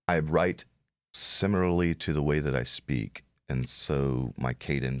I write similarly to the way that I speak, and so my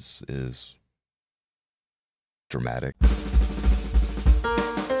cadence is dramatic.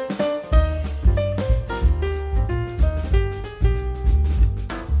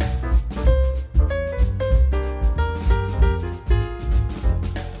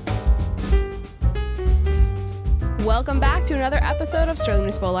 Welcome back to another episode of Sterling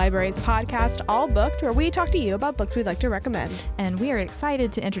Municipal Library's podcast, All Booked, where we talk to you about books we'd like to recommend. And we are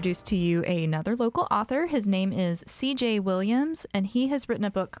excited to introduce to you another local author. His name is C.J. Williams, and he has written a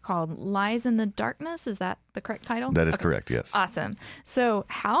book called Lies in the Darkness. Is that the correct title? That is correct, yes. Awesome. So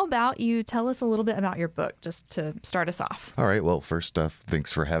how about you tell us a little bit about your book, just to start us off? All right. Well, first off,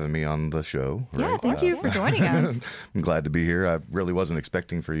 thanks for having me on the show. Yeah, right? thank you for joining us. I'm glad to be here. I really wasn't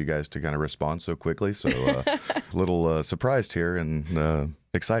expecting for you guys to kind of respond so quickly, so a little surprised here and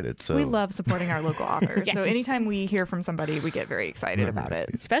excited. So we love supporting our local authors. Yes. So anytime we hear from somebody, we get very excited about it.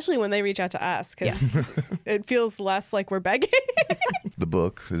 Especially when they reach out to us, because it feels less like we're begging. The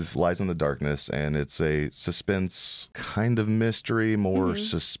book is Lies in the Darkness, and it's a suspense kind of mystery, more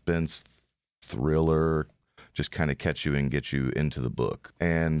suspense thriller, just kind of catch you and get you into the book.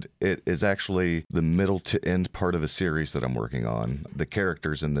 And it is actually the middle to end part of a series that I'm working on. The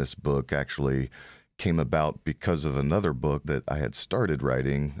characters in this book actually came about because of another book that I had started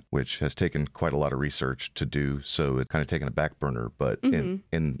writing, which has taken quite a lot of research to do. So it's kind of taken a back burner. But in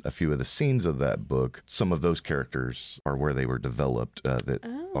a few of the scenes of that book, some of those characters are where they were developed that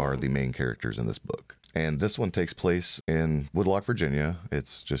are the main characters in this book. And this one takes place in Woodloch, Virginia.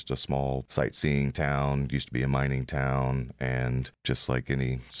 It's just a small sightseeing town, used to be a mining town. And just like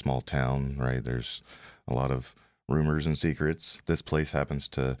any small town, right, there's a lot of rumors and secrets. This place happens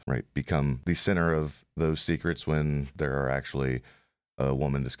to become the center of those secrets when there are actually a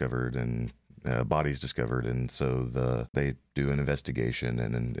woman discovered and bodies discovered. And so they do an investigation,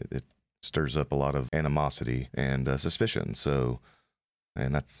 and it stirs up a lot of animosity and suspicion.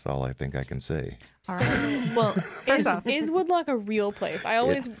 And that's all I think I can say. All right. Well, first off, Is Woodloch a real place? I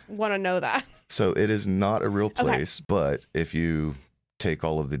always want to know that. So it is not a real place, but if you take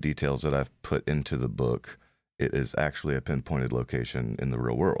all of the details that I've put into the book, it is actually a pinpointed location in the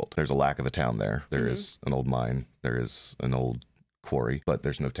real world. There's a lack of a town there. There is an old mine. There is an old quarry, but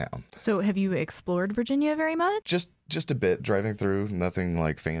there's no town. so have you explored Virginia very much? Just a bit, driving through, nothing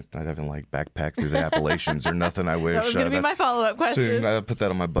like fancy. I haven't backpacked through the Appalachians or nothing. I wish. That was going to be my follow-up question. Soon, I'll put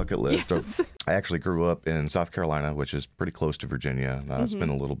that on my bucket list. Yes. I actually grew up in South Carolina, which is pretty close to Virginia. I spent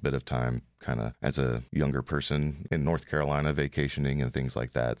a little bit of time kind of as a younger person in North Carolina vacationing and things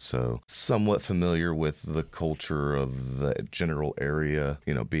like that. So somewhat familiar with the culture of the general area.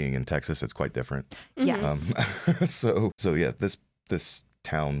 You know, being in Texas, it's quite different. Yes. So yeah, this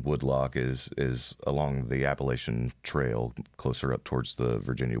town Woodloch is along the Appalachian Trail, closer up towards the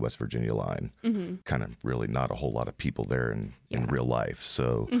West Virginia line. Kind of really not a whole lot of people there in real life.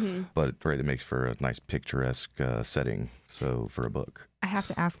 So, but it makes for a nice picturesque setting. So for a book, I have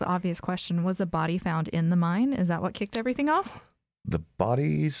to ask the obvious question. Was a body found in the mine? Is that what kicked everything off? the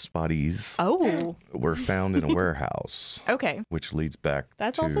bodies Oh. were found in a warehouse. Okay. Which leads back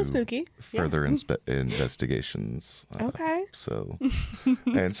That's to also spooky. further investigations. Okay. So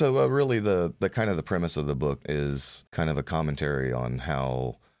really the kind of the premise of the book is kind of a commentary on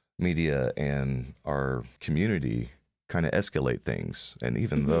how media and our community kind of escalate things. And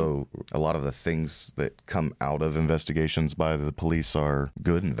even though a lot of the things that come out of investigations by the police are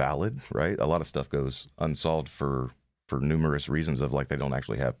good and valid, right? A lot of stuff goes unsolved for numerous reasons of like they don't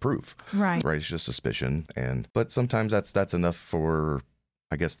actually have proof. Right. Right. It's just suspicion. But sometimes that's enough for,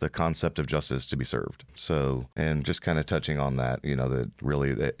 I guess, the concept of justice to be served. So, and just kind of touching on that, that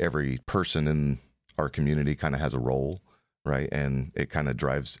really that every person in our community kind of has a role, right? And it kind of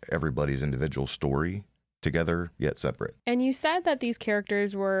drives everybody's individual story together yet separate. And you said that these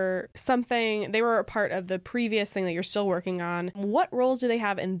characters were they were a part of the previous thing that you're still working on. What roles do they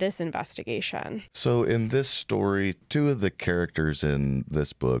have in this investigation? So in this story, two of the characters in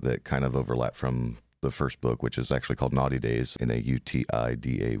this book that kind of overlap from the first book, which is actually called Naughty Days, N-A-U-T-I-D-A-Y-Z,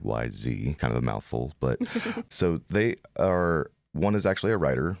 kind of a mouthful. But so one is actually a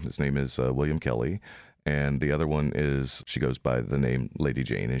writer. His name is William Kelly. And the other one she goes by the name Lady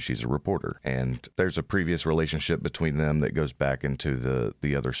Jane, and she's a reporter. And there's a previous relationship between them that goes back into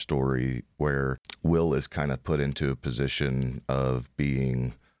the other story where Will is kind of put into a position of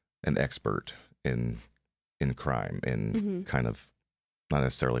being an expert in crime, in kind of not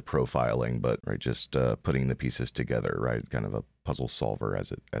necessarily profiling, but right, just putting the pieces together, right? Kind of a puzzle solver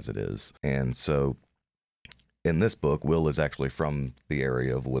as it is. And so in this book, Will is actually from the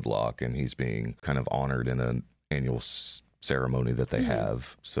area of Woodloch, and he's being kind of honored in an annual ceremony that they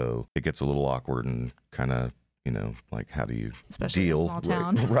have. So it gets a little awkward and kind of, like, how do you Especially deal? in a small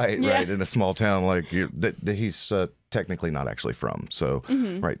town. Right, Yeah. right. In a small town, like he's technically not actually from. So,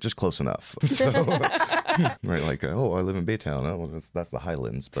 right, just close enough. So, right, like, oh, I live in Baytown. Oh, well, that's the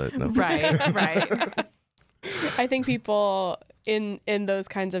Highlands, but no. Right. I think people in those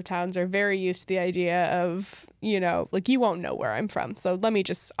kinds of towns are very used to the idea of, like, you won't know where I'm from. So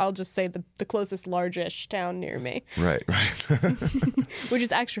I'll just say the closest largish town near me, Right. which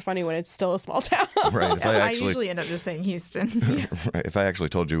is extra funny when it's still a small town. Right. If I usually end up just saying Houston. right, if I actually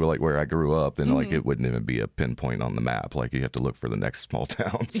told you like where I grew up, then like it wouldn't even be a pinpoint on the map. Like you have to look for the next small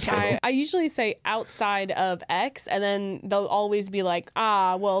town. So. I usually say outside of X, and then they'll always be like,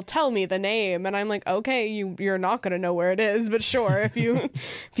 well, tell me the name. And I'm like, okay, you're not going to know where it is, but sure, if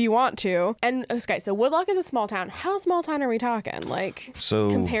you want to. And okay, so Woodlock is a small town. How small town are we talking? Like,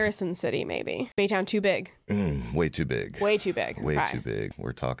 comparison city, maybe. Baytown, too big. Way too big. Way too big. Way Okay. too big.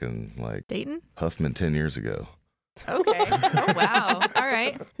 We're talking like Dayton? Huffman 10 years ago. Okay. Oh, wow. All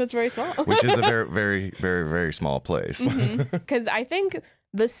right. That's very small. Which is a very, very, very, very small place. Because I think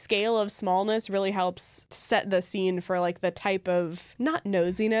the scale of smallness really helps set the scene for like the type of, not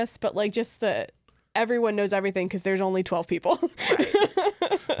nosiness, but like just everyone knows everything because there's only 12 people.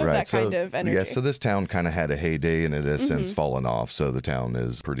 Right. That kind of energy. Yeah, so this town kind of had a heyday and it has since fallen off. So the town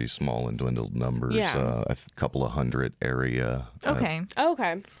is pretty small in dwindled numbers. Yeah. A couple of hundred area. Okay.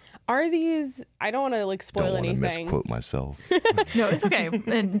 Okay. Are these, I don't want to like spoil Don't want to anything. misquote myself. No, it's okay.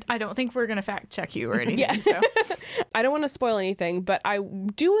 And I don't think we're going to fact check you or anything. Yeah. So. I don't want to spoil anything, but I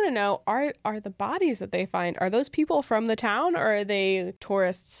do want to know, are the bodies that they find, are those people from the town or are they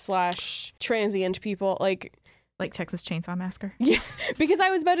tourists / transient people? Like Texas Chainsaw Massacre? Yeah, because I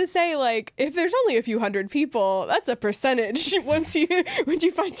was about to say, like, if there's only a few hundred people, that's a percentage once you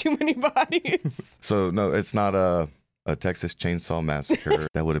find too many bodies. So no, it's not a Texas Chainsaw Massacre.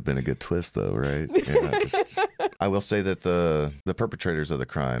 That would have been a good twist, though, right? Yeah, I will say that the perpetrators of the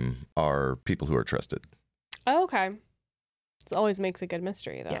crime are people who are trusted. Oh, okay. It always makes a good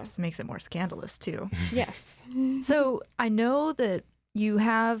mystery, though. Yes, makes it more scandalous, too. Yes. So I know that you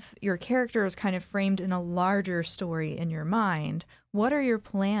have your characters kind of framed in a larger story in your mind. What are your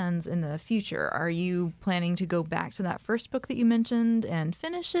plans in the future? Are you planning to go back to that first book that you mentioned and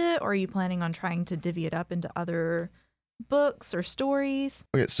finish it? Or are you planning on trying to divvy it up into other books or stories?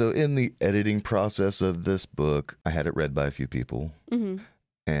 Okay, so in the editing process of this book, I had it read by a few people. Mm-hmm.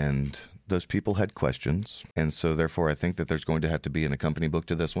 And those people had questions. And so therefore, I think that there's going to have to be an accompanying book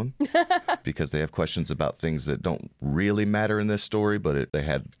to this one because they have questions about things that don't really matter in this story, but they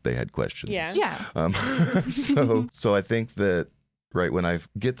had questions. Yeah. Yeah. So I think that, right, when I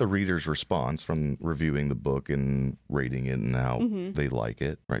get the reader's response from reviewing the book and rating it and how they like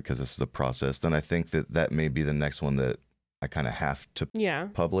it, right, because this is a process, then I think that may be the next one that I kind of have to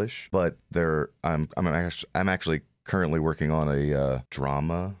publish. But I'm actually currently working on a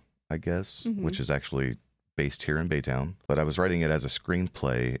drama, I guess, which is actually based here in Baytown. But I was writing it as a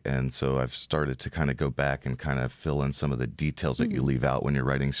screenplay, and so I've started to kind of go back and kind of fill in some of the details that you leave out when you're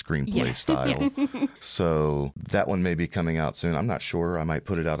writing screenplay style. Yes. So that one may be coming out soon. I'm not sure. I might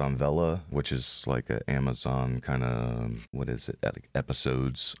put it out on Vella, which is like an Amazon kind of, what is it,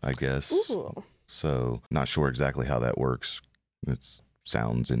 episodes, I guess. Ooh. So not sure exactly how that works. It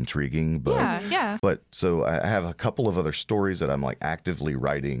sounds intriguing, but Yeah. but so I have a couple of other stories that I'm like actively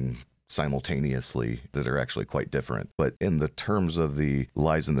writing simultaneously that are actually quite different. But in the terms of the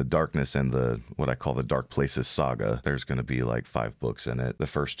Lies in the Darkness and the what I call the Dark Places saga, there's going to be like 5 books in it. The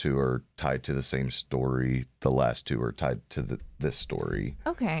first 2 are tied to the same story. The last 2 are tied to this story.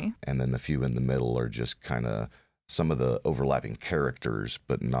 Okay. And then the few in the middle are just kind of some of the overlapping characters,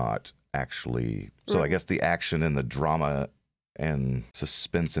 but not actually. So I guess the action and the drama and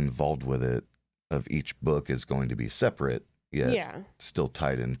suspense involved with it of each book is going to be separate, yet still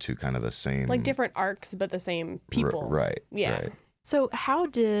tied into kind of the same, like different arcs, but the same people. Right. Yeah. Right. So how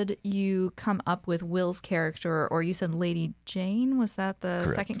did you come up with Will's character, or you said Lady Jane? Was that the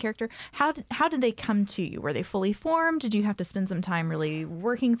Correct. second character? How did they come to you? Were they fully formed? Did you have to spend some time really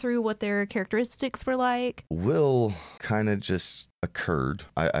working through what their characteristics were like? Will kind of just occurred.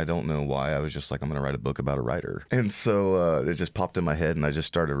 I don't know why. I was just like, I'm going to write a book about a writer. And so it just popped in my head and I just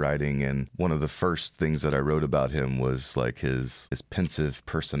started writing. And one of the first things that I wrote about him was like his pensive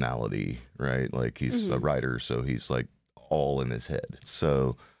personality, right? Like he's a writer, so he's like all in his head.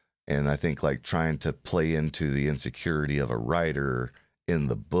 So, and I think like trying to play into the insecurity of a writer in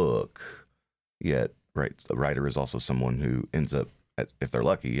the book, yet, right, a writer is also someone who ends up if they're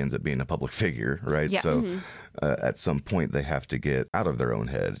lucky, ends up being a public figure, right? Yes. So at some point they have to get out of their own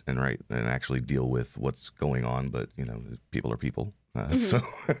head and actually deal with what's going on. But people are people. So,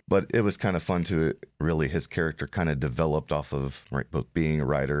 but it was kind of fun to really, his character kind of developed off of both being a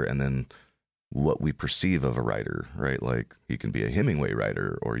writer and then what we perceive of a writer, right? Like you can be a Hemingway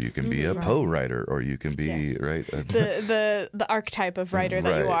writer, or you can be a Poe writer, or you can be the archetype of writer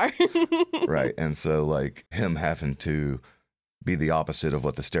that you are. Right. And so like him having to be the opposite of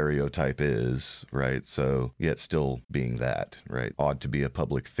what the stereotype is, right? So yet still being that, right? Odd to be a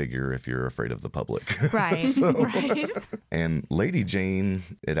public figure if you're afraid of the public. Right. Right. And Lady Jane,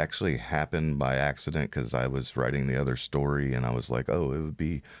 it actually happened by accident because I was writing the other story and I was like, oh, it would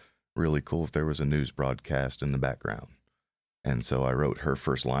be really cool if there was a news broadcast in the background. And so I wrote her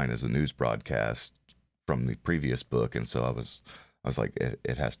first line as a news broadcast from the previous book. And so I was like,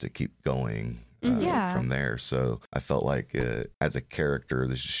 it has to keep going. From there. So I felt like as a character,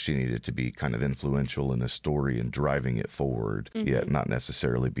 she needed to be kind of influential in the story and driving it forward, yet not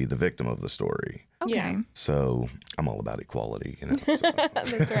necessarily be the victim of the story. Okay. Yeah. So I'm all about equality. So.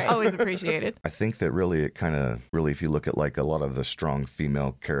 That's right. Always appreciated. I think that really if you look at like a lot of the strong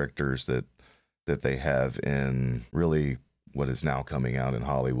female characters that they have in really what is now coming out in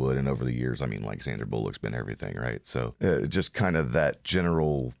Hollywood and over the years, I mean, like Sandra Bullock's been everything, right? So just kind of that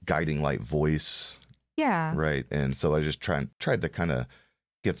general guiding light voice. Yeah. Right. And so I just tried to kind of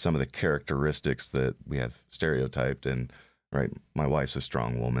get some of the characteristics that we have stereotyped. And right, my wife's a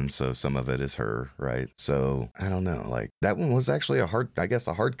strong woman, so some of it is her, right? So I don't know, like that one was actually a hard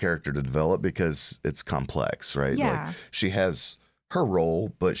character to develop because it's complex, right? Yeah. Like she has her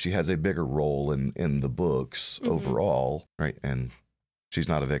role, but she has a bigger role in the books overall, right? And she's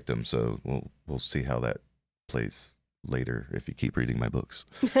not a victim, so we'll see how that plays later if you keep reading my books.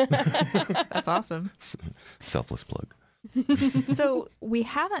 That's awesome. Selfless plug. So we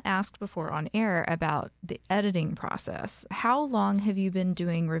haven't asked before on air about the editing process. How long have you been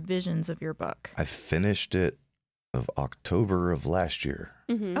doing revisions of your book? I finished it of October of last year.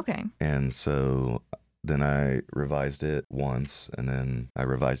 Okay. And so then I revised it once, and then I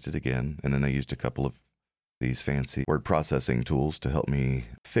revised it again, and then I used a couple of these fancy word processing tools to help me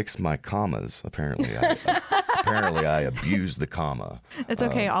fix my commas. Apparently I abused the comma. It's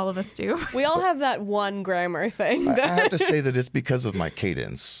okay. All of us do. We all have that one grammar thing. I have to say that it's because of my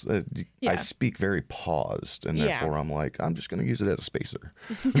cadence. Yeah. I speak very paused, and therefore I'm like, I'm just going to use it as a spacer.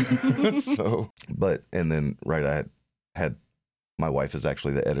 And then I had my wife is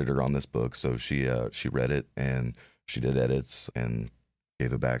actually the editor on this book, so she read it and she did edits and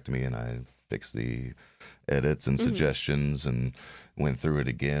gave it back to me, and I fixed the edits and suggestions and went through it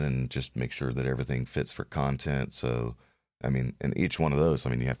again and just make sure that everything fits for content. So, I mean, in each one of those, I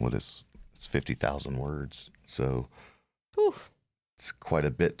mean, you have it's 50,000 words, so it's quite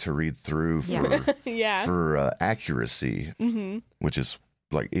a bit to read through for accuracy, which is.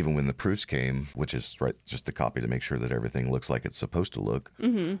 Like even when the proofs came, which is just the copy to make sure that everything looks like it's supposed to look,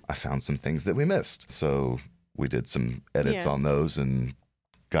 I found some things that we missed. So we did some edits on those and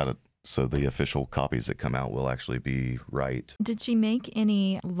got it. So the official copies that come out will actually be right. Did she make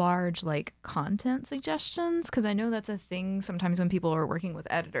any large content suggestions? Because I know that's a thing sometimes when people are working with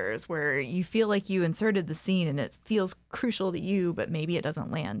editors where you feel like you inserted the scene and it feels crucial to you, but maybe it doesn't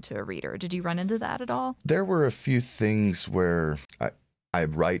land to a reader. Did you run into that at all? There were a few things where I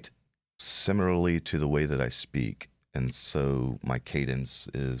write similarly to the way that I speak, and so my cadence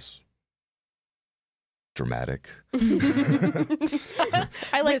is dramatic. I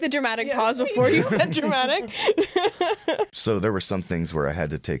like the dramatic pause before you said dramatic. So there were some things where I had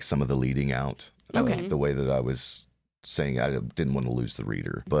to take some of the leading out of the way that I was saying. I didn't want to lose the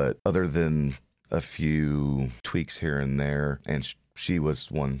reader. But other than a few tweaks here and there, and she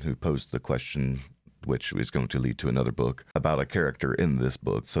was one who posed the question, which is going to lead to another book about a character in this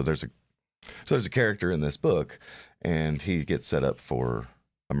book. So there's a character in this book, and he gets set up for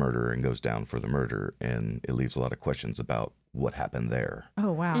a murder and goes down for the murder, and it leaves a lot of questions about what happened there.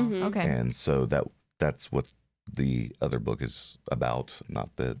 Oh wow. Okay. And so that's what the other book is about.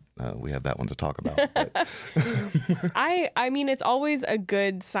 Not that we have that one to talk about. But. I mean, it's always a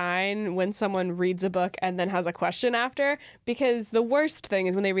good sign when someone reads a book and then has a question after, because the worst thing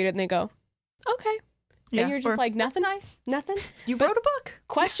is when they read it and they go, okay. Yeah. And you're just like, nothing, nice. Nothing. You wrote a book.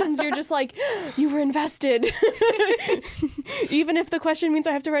 Questions, you're just like, you were invested. Even if the question means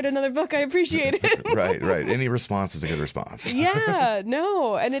I have to write another book, I appreciate it. Right. Any response is a good response. Yeah,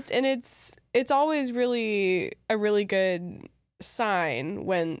 no. And it's always really a really good sign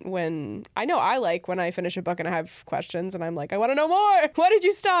when I know I like when I finish a book and I have questions and I'm like, I want to know more. Why did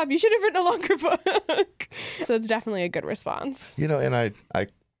you stop? You should have written a longer book. That's definitely a good response. You know, and I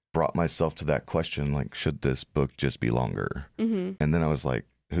brought myself to that question, like, should this book just be longer? Mm-hmm. And then I was like,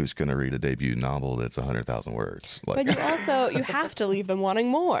 who's going to read a debut novel that's 100,000 words? Like, But you have to leave them wanting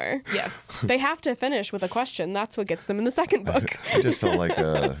more. Yes. They have to finish with a question. That's what gets them in the second book. I just felt like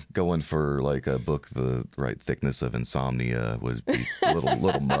going for like a book the right thickness of Insomnia was a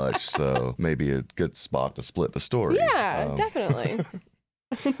little much. So maybe a good spot to split the story. Yeah, definitely.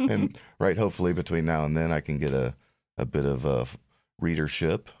 And hopefully between now and then I can get a bit of a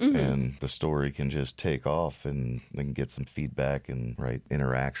readership and the story can just take off and they can get some feedback and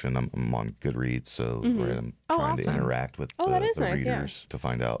interaction. I'm on Goodreads, so I'm trying to awesome. interact with that is the nice, yeah. readers to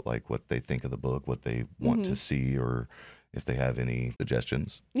find out like what they think of the book, what they want to see, or if they have any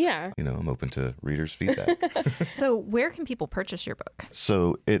suggestions. Yeah. You know, I'm open to readers' feedback. So where can people purchase your book?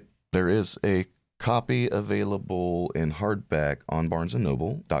 So there is a copy available in hardback on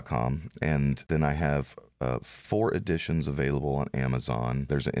barnesandnoble.com, and then I have 4 editions available on Amazon.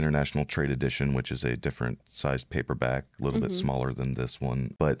 There's an international trade edition, which is a different sized paperback, a little bit smaller than this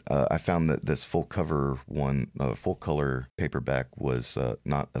one. But I found that this full color paperback was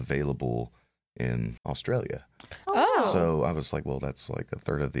not available in Australia. Oh. So I was like, well, that's like a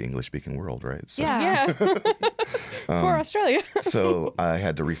third of the English speaking world, right? So, Yeah. Poor Australia. so I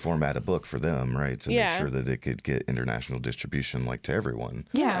had to reformat a book for them, right? To Yeah. make sure that it could get international distribution like to everyone.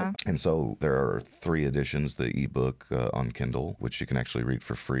 Yeah. And so there are 3 editions, the ebook on Kindle, which you can actually read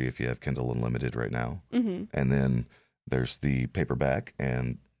for free if you have Kindle Unlimited right now. Mm-hmm. And then there's the paperback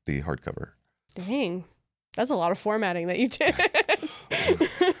and the hardcover. Dang. That's a lot of formatting that you did.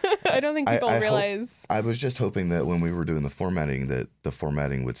 I don't think people realize. I was just hoping that when we were doing the formatting, that the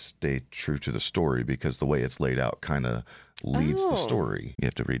formatting would stay true to the story, because the way it's laid out kind of leads the story. You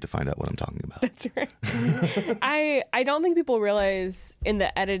have to read to find out what I'm talking about. That's right. I don't think people realize in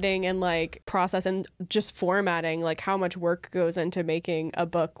the editing and like process and just formatting, like how much work goes into making a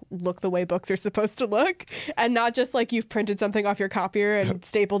book look the way books are supposed to look, and not just like you've printed something off your copier and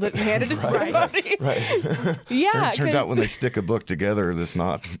stapled it and handed it to somebody. Right. Yeah. Turns out when they stick a book together, the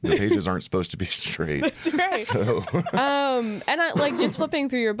pages aren't supposed to be straight. That's right. So And I like just flipping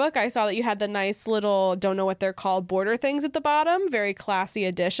through your book, I saw that you had the nice little, don't know what they're called, border things at the bottom. Very classy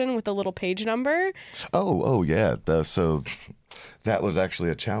edition with a little page number. Oh yeah. So that was actually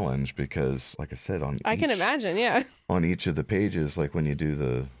a challenge because, like I said, I can imagine, yeah. on each of the pages, like when you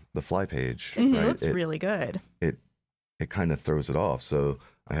do the fly page, It right? looks really good. It kind of throws it off. So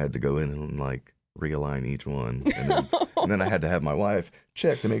I had to go in and like realign each one, and then I had to have my wife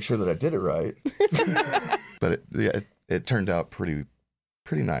check to make sure that I did it right. But it turned out pretty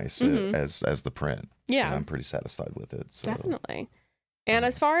nice as the print. Yeah. And I'm pretty satisfied with it. So. Definitely. And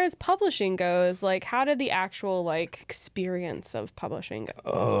as far as publishing goes, like how did the actual like experience of publishing go?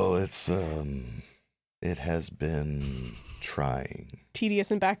 Oh, it has been trying. Tedious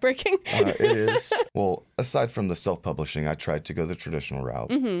and backbreaking? It is. Well, aside from the self-publishing, I tried to go the traditional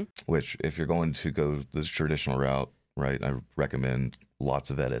route, which if you're going to go the traditional route, right, I recommend lots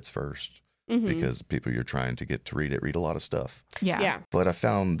of edits first, because people you're trying to get to read a lot of stuff. Yeah. But I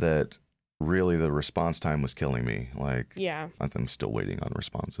found that really the response time was killing me. Like, Yeah. I'm still waiting on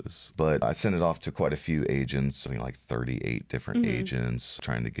responses. But I sent it off to quite a few agents, I think like 38 different agents,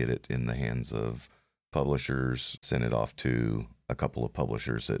 trying to get it in the hands of publishers. Sent it off to a couple of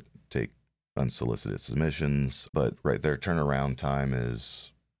publishers that take unsolicited submissions. But their turnaround time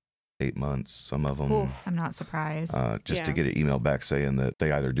is 8 months, some of them. Oof. I'm not surprised. Just to get an email back saying that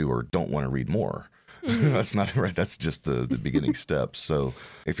they either do or don't want to read more. That's not right. That's just the beginning steps. So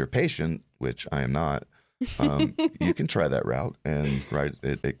if you're patient, which I am not, you can try that route, and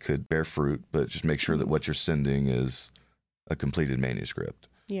it could bear fruit, but just make sure that what you're sending is a completed manuscript.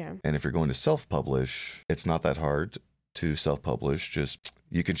 Yeah. And if you're going to self-publish, it's not that hard to self-publish. Just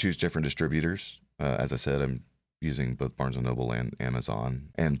you can choose different distributors. As I said, I'm using both Barnes & Noble and Amazon,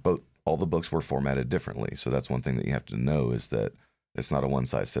 and all the books were formatted differently. So that's one thing that you have to know, is that it's not a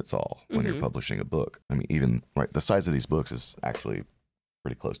one-size-fits-all when you're publishing a book. I mean, even the size of these books is actually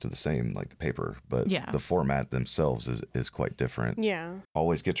pretty close to the same, like the paper, but the format themselves is quite different. Yeah.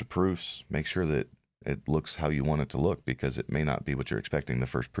 Always get your proofs. Make sure that it looks how you want it to look, because it may not be what you're expecting. The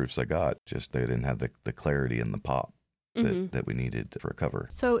first proofs I got, just they didn't have the clarity and the pop that we needed for a cover.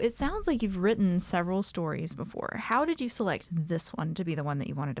 So it sounds like you've written several stories before. How did you select this one to be the one that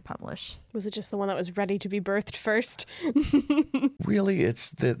you wanted to publish? Was it just the one that was ready to be birthed first? Really,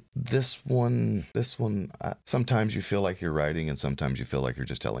 it's that This one, sometimes you feel like you're writing and sometimes you feel like you're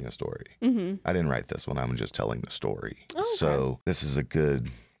just telling a story. I didn't write this one. I'm just telling the story. Oh, okay. So this is a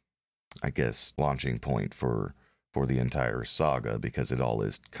good, I guess, launching point for the entire saga because it all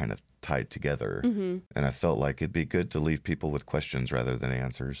is kind of tied together. And I felt like it'd be good to leave people with questions rather than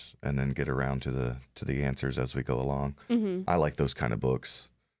answers and then get around to the answers as we go along. I like those kind of books.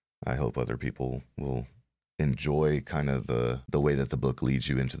 I hope other people will enjoy kind of the way that the book leads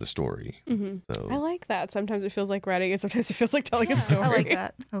you into the story. So I like that. Sometimes it feels like writing and sometimes it feels like telling a story. I like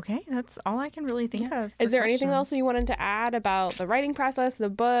that. Okay, that's all I can really think of. Is there anything questions. else that you wanted to add about the writing process, the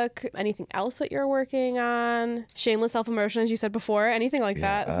book, anything else that you're working on? Shameless self-promotion, as you said before, anything like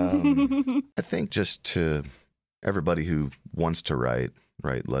that? I think just to everybody who wants to write,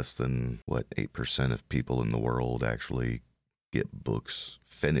 less than 8% of people in the world actually get books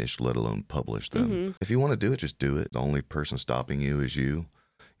finished, let alone publish them. If you want to do it, just do it. The only person stopping you is you.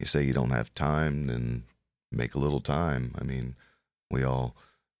 You say you don't have time, then make a little time. I mean, we all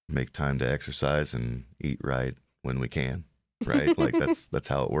make time to exercise and eat right when we can, right? Like that's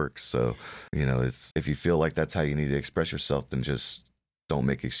how it works. So, it's if you feel like that's how you need to express yourself, then just don't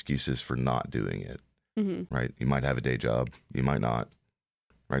make excuses for not doing it, right? You might have a day job, you might not.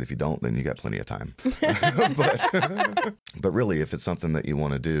 Right. If you don't, then you got plenty of time. But really, if it's something that you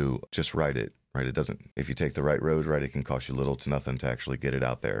want to do, just write it. Right. It doesn't. If you take the right road, right, it can cost you little to nothing to actually get it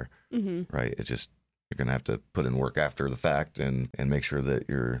out there. Right. It just you're gonna have to put in work after the fact and make sure that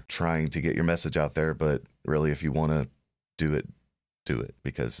you're trying to get your message out there. But really, if you want to do it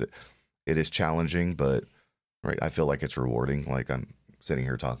because it is challenging. But right, I feel like it's rewarding. Like I'm sitting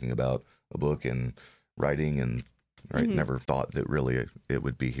here talking about a book and writing and. Right, never thought that really it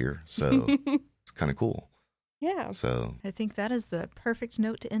would be here, so it's kind of cool. Yeah. So I think that is the perfect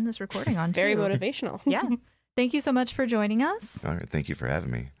note to end this recording on. Very too. motivational. Yeah. Thank you so much for joining us. all right, thank you for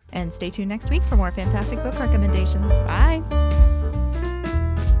having me. And stay tuned next week for more fantastic book recommendations. Bye.